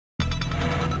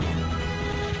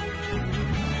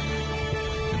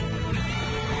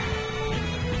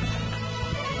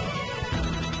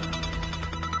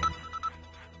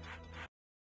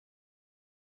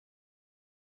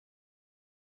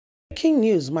Breaking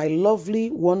news, my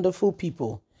lovely, wonderful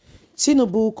people.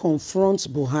 Tinubu confronts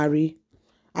Buhari.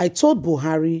 I told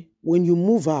Buhari, when you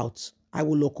move out, I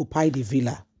will occupy the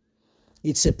villa.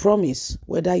 It's a promise,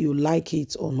 whether you like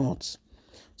it or not.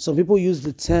 Some people use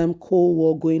the term Cold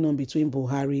War going on between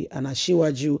Buhari and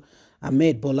Asiwaju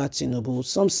Ahmed Bola Tinubu.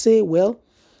 Some say, well,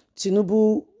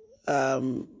 Tinubu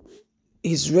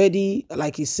is ready,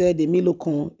 like he said,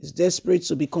 Emilokun is desperate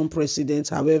to become president.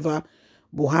 However,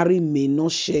 Buhari may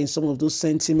not share in some of those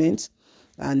sentiments,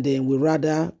 and then we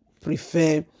rather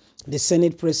prefer the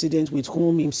Senate president, with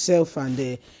whom himself and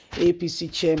the APC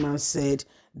chairman said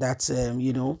that,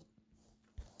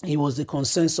 he was the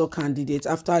consensus candidate.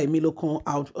 After Emilokun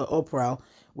uproar,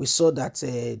 we saw that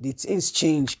the things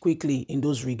changed quickly in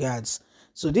those regards.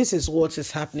 So this is what is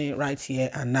happening right here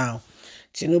and now.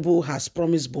 Tinubu has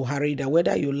promised Buhari that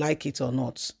whether you like it or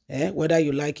not,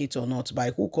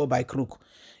 by hook or by crook,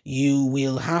 you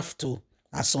will have to,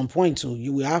 at some point,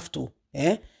 you will have to,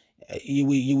 you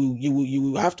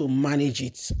will have to manage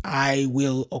it. I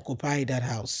will occupy that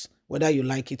house, whether you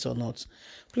like it or not.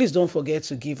 Please don't forget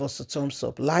to give us a thumbs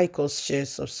up, like us, share,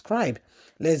 subscribe.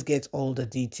 Let's get all the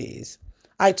details.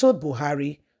 I told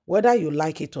Buhari, whether you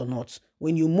like it or not,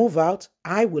 when you move out,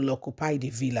 I will occupy the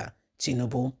villa,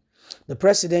 Tinubu. The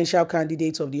presidential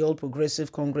candidate of the All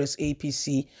Progressive Congress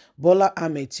APC, Bola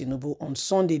Ahmed Tinubu, on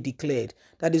Sunday declared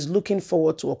that he's looking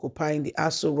forward to occupying the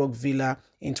Aso Rock Villa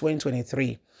in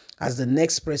 2023 as the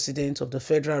next president of the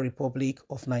Federal Republic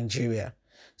of Nigeria.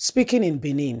 Speaking in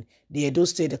Benin, the Edo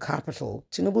State capital,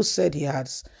 Tinubu said he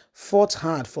has fought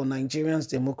hard for Nigerians'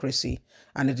 democracy,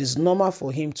 and it is normal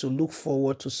for him to look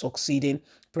forward to succeeding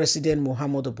President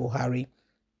Muhammadu Buhari.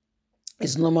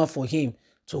 It's normal for him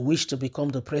to wish to become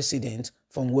the president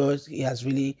from where he has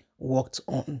really worked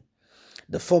on.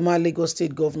 The former Lagos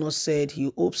State governor said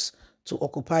he hopes to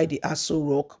occupy the Aso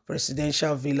Rock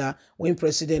presidential villa when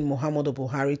President Muhammadu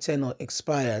Buhari tenure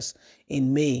expires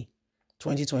in May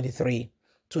 2023.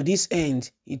 To this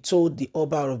end, he told the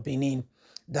Oba of Benin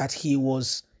that he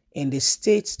was in the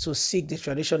state to seek the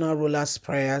traditional rulers'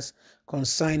 prayers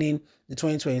concerning the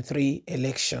 2023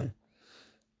 election.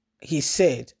 He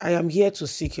said, I am here to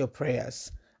seek your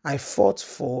prayers. I fought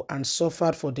for and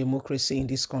suffered for democracy in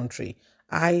this country.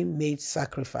 I made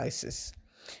sacrifices.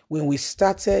 When we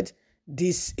started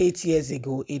this 8 years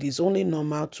ago, it is only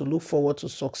normal to look forward to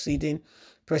succeeding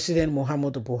President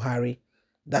Muhammadu Buhari,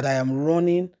 that I am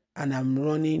running, and I'm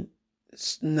running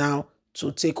now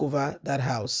to take over that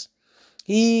house.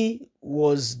 He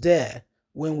was there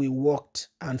when we worked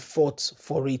and fought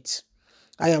for it.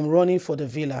 I am running for the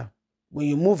villa. When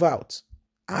you move out,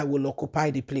 I will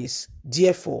occupy the place.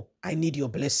 Therefore, I need your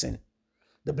blessing.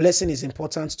 The blessing is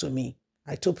important to me.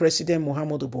 I told President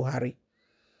Muhammadu Buhari,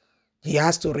 he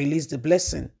has to release the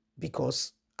blessing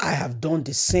because I have done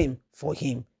the same for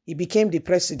him. He became the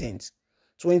president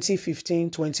 2015,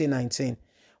 2019.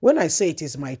 When I say it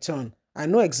is my turn, I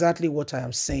know exactly what I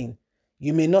am saying.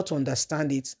 You may not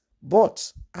understand it,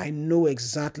 but I know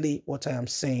exactly what I am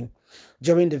saying.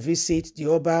 During the visit, the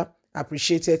Oba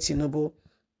appreciated Tinubu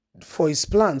for his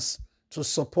plans to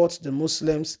support the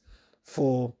Muslims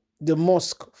for the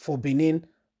mosque for Benin.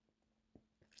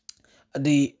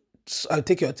 I'll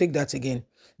take that again.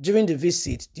 During the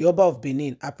visit, the Oba of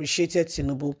Benin appreciated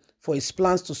Tinubu for his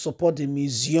plans to support the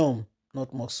museum,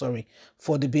 not mosque, sorry,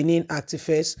 for the Benin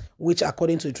activists, which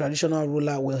according to the traditional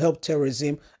ruler will help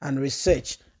terrorism and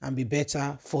research and be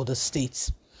better for the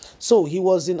state. So he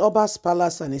was in Oba's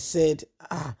palace and he said,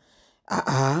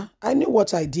 I knew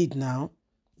what I did now.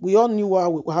 We all knew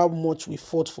how much we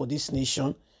fought for this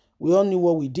nation. We all knew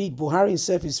what we did. Buhari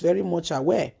himself is very much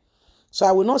aware. So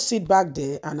I will not sit back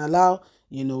there and allow,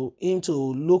 him to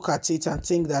look at it and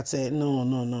think that,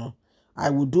 no. I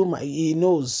will do he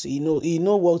knows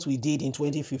what we did in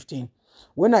 2015.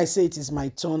 When I say it is my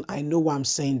turn, I know why I'm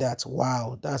saying that.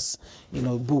 Wow, that's,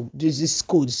 this is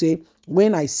code. Say,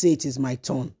 when I say it is my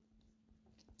turn,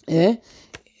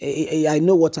 I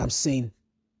know what I'm saying.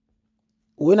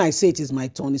 When I say it is my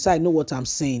turn, I know what I'm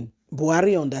saying.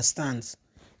 Buhari understands.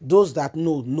 Those that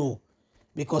know.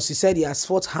 Because he said he has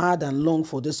fought hard and long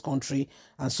for this country,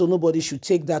 and so nobody should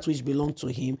take that which belongs to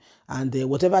him, and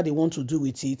whatever they want to do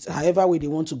with it, however way they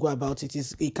want to go about it,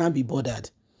 he can't be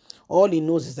bothered. All he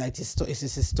knows is that it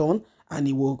is his turn, and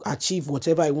he will achieve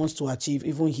whatever he wants to achieve,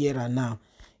 even here and now.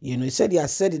 He said he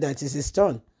has said that it is his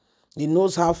turn. He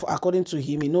knows how, according to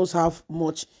him, he knows how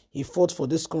much he fought for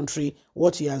this country,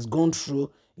 what he has gone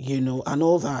through, and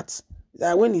all that.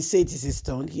 That when he said it is his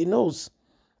turn, he knows.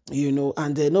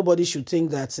 And nobody should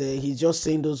think that he's just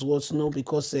saying those words. No,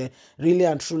 because really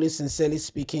and truly, sincerely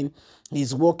speaking,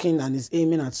 he's working and is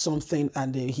aiming at something,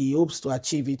 and he hopes to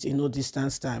achieve it in no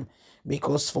distance time,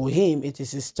 because for him it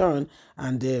is his turn,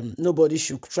 and nobody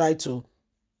should try to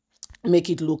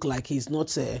make it look like he's not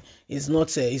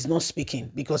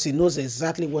speaking, because he knows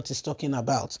exactly what he's talking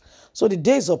about. So the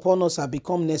days upon us have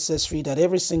become necessary that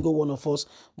every single one of us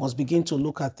must begin to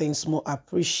look at things more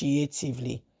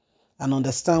appreciatively and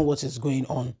understand what is going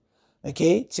on.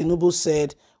 Okay, Tinubu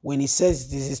said when he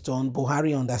says this is done,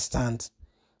 Buhari understand.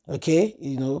 Okay,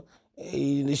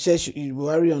 he says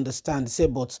Buhari understand. He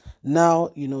said, but now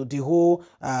the whole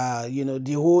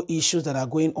the whole issues that are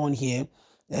going on here,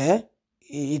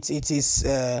 it is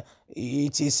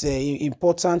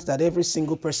important that every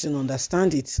single person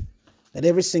understand it. That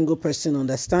every single person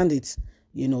understand it.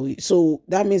 So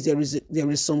that means there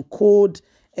is some code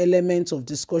element of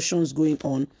discussions going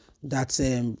on that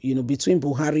between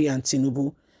Buhari and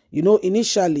Tinubu.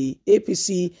 Initially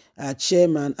APC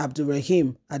chairman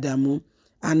Abdurrahim Adamu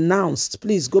announced,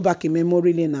 please go back in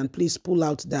memory lane and please pull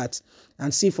out that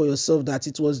and see for yourself, that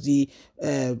it was the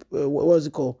what was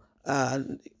it called,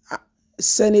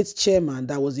 Senate chairman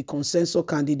that was the consensus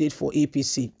candidate for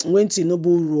APC. When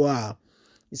Tinubu roar,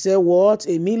 he said, what?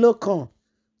 Emilo Khan.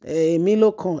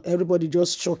 Everybody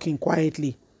just shocking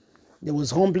quietly. There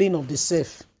was humbling of the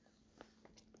self.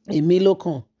 Emilo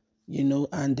Khan,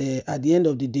 and at the end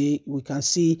of the day, we can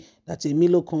see that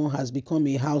Emilo Khan has become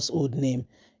a household name.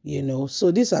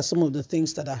 So these are some of the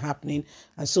things that are happening,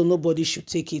 and so nobody should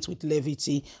take it with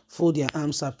levity, fold their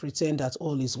arms and pretend that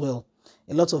all is well.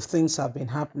 A lot of things have been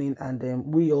happening, and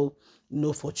we all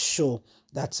know for sure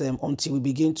that until we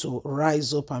begin to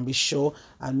rise up and be sure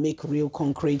and make real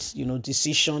concrete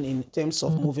decision in terms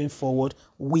of moving forward,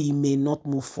 we may not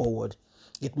move forward.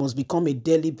 It must become a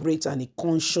deliberate and a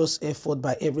conscious effort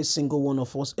by every single one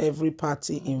of us. Every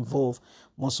party involved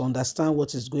must understand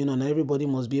what is going on. Everybody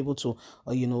must be able to,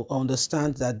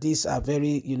 understand that these are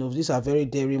very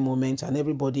daring moments, and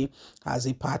everybody has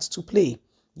a part to play.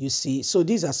 You see, so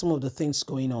these are some of the things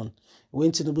going on.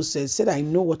 When Tinubu said, I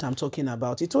know what I'm talking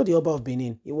about. He told the Oba of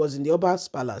Benin. He was in the Oba's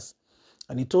palace,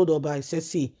 and he told Oba, he said,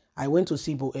 see, I went to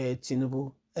see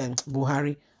Tinubu and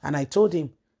Buhari, and I told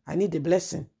him, I need the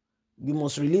blessing. You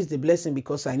must release the blessing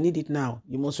because I need it now.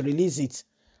 You must release it.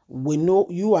 We know,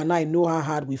 you and I know how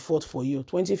hard we fought for you.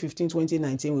 2015,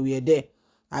 2019, we were there.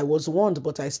 I was warned,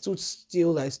 but I stood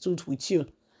still. I stood with you.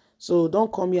 So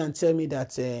don't come here and tell me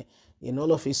that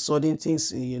all of a sudden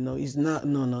things, is not.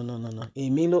 No.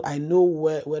 Emilio, I know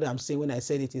what I'm saying when I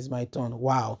said it is my turn.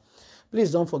 Wow.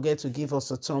 Please don't forget to give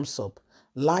us a thumbs up.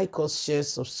 Like us, share,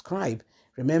 subscribe.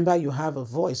 Remember, you have a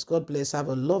voice. God bless. Have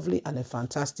a lovely and a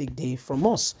fantastic day from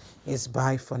us. It's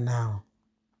bye for now.